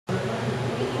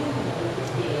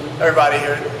Everybody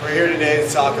here, we're here today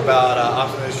to talk about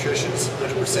Optimum Nutrition's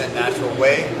 100% natural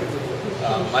whey.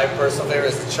 My personal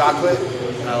favorite is the chocolate,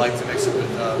 and I like to mix it with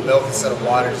milk instead of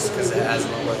water just because it has a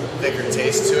little bit thicker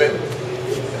taste to it.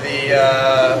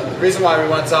 The reason why we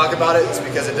want to talk about it is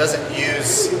because it doesn't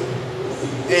use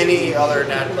any other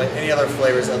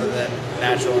flavors other than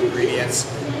natural ingredients,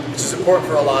 which is important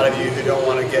for a lot of you who don't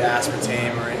want to get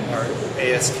aspartame or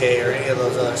ASK or any of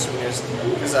those other sweeteners,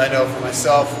 because I know for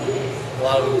myself, a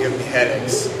lot of them give me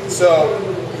headaches. So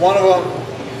one of them,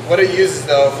 what it uses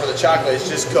though for the chocolate is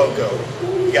just cocoa.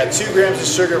 You got 2 grams of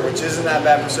sugar, which isn't that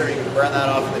bad for serving. You can burn that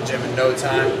off in the gym in no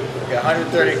time. You got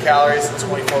 130 calories and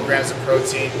 24 grams of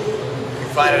protein. You can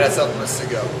find it at Supplements to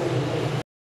Go.